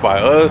 badass diff by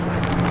us,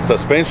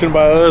 suspension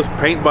by us,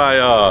 paint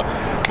by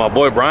my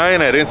boy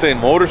Brian at Insane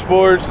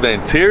Motorsports. The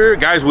interior,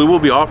 guys, we will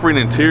be offering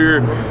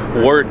interior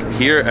work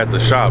here at the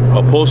shop.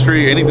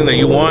 Upholstery, anything that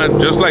you want.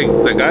 Just like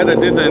the guy that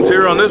did the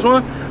interior on this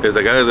one is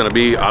the guy that's gonna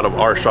be out of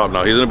our shop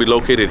now. He's gonna be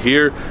located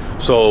here.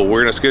 So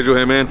we're gonna schedule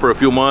him in for a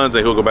few months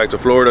and he'll go back to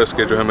Florida,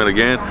 schedule him in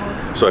again.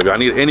 So if I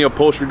need any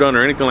upholstery done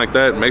or anything like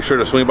that, make sure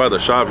to swing by the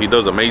shop. He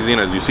does amazing.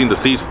 As you've seen the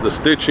seats, the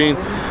stitching,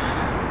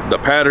 the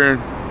pattern,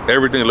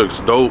 everything looks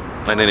dope.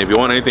 And then if you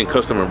want anything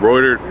custom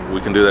embroidered, we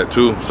can do that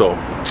too. So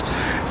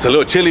it's a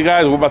little chilly,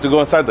 guys. We're about to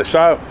go inside the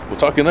shop. We'll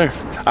talk in there.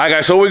 All right,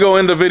 guys, so we go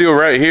in the video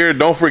right here.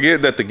 Don't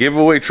forget that the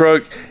giveaway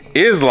truck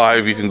is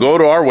live. You can go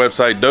to our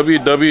website,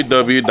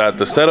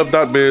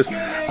 www.thesetup.biz.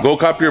 Go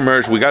copy your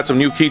merch. We got some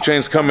new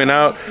keychains coming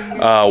out.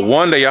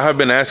 One that y'all have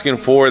been asking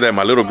for that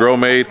my little girl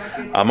made.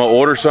 I'm gonna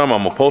order some.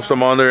 I'm gonna post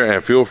them on there,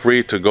 and feel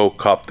free to go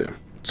cop them.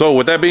 So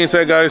with that being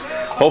said, guys,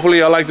 hopefully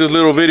y'all like this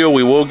little video.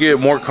 We will get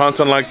more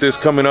content like this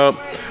coming up.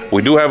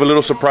 We do have a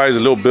little surprise, a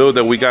little build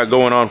that we got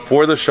going on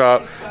for the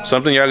shop.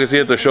 Something y'all can see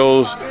at the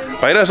shows.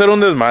 Va a ir a hacer un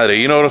desmadre,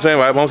 you know what I'm saying?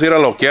 Vamos a ir a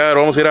loquear,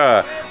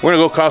 we're gonna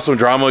go cause some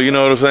drama, you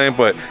know what I'm saying?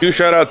 But huge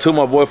shout out to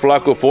my boy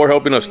Flaco for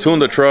helping us tune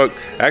the truck.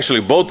 Actually,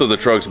 both of the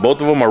trucks,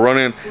 both of them are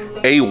running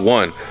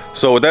A1.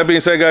 So with that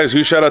being said, guys,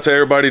 huge shout out to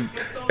everybody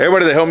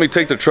that helped me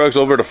take the trucks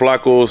over to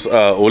Flacos,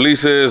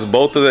 Ulises,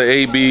 both of the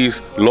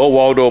ABs, Lo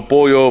Waldo,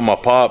 Pollo, my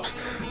pops.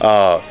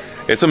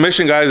 It's a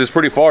mission, guys. It's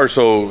pretty far,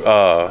 so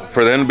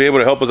for them to be able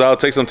to help us out,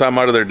 take some time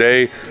out of their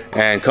day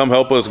and come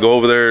help us go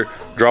over there,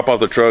 drop off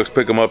the trucks,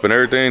 pick them up and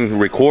everything,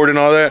 record and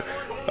all that.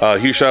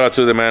 Huge shout out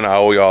to them, man. I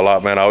owe y'all a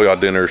lot, man. I owe y'all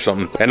dinner or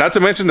something. And not to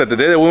mention that the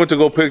day that we went to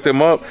go pick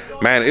them up,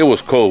 man, it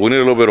was cold. We need a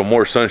little bit of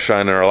more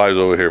sunshine in our lives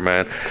over here,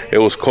 man. It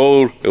was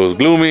cold, it was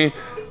gloomy.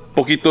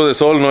 Poquito de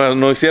sol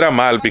no hiciera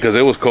mal, because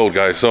it was cold,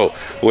 guys. So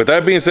with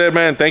that being said,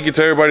 man, thank you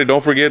to everybody.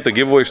 Don't forget, the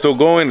giveaway is still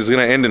going. It's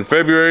gonna end in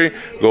February.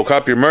 Go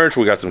cop your merch.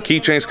 We got some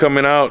keychains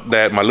coming out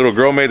that my little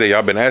girl made that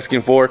y'all been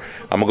asking for.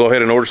 I'm gonna go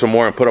ahead and order some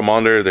more and put them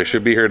on there. They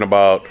should be here in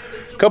about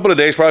a couple of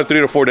days, probably 3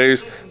 to 4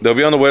 days. They'll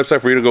be on the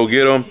website for you to go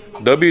get them.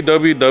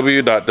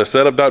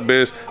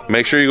 www.thesetup.biz.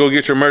 Make sure you go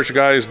get your merch,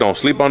 guys. Don't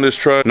sleep on this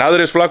truck. Now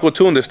that it's Flaco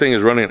tuned, this thing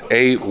is running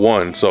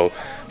A1. So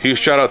huge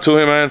shout out to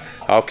him, man.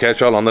 I'll catch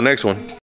y'all on the next one.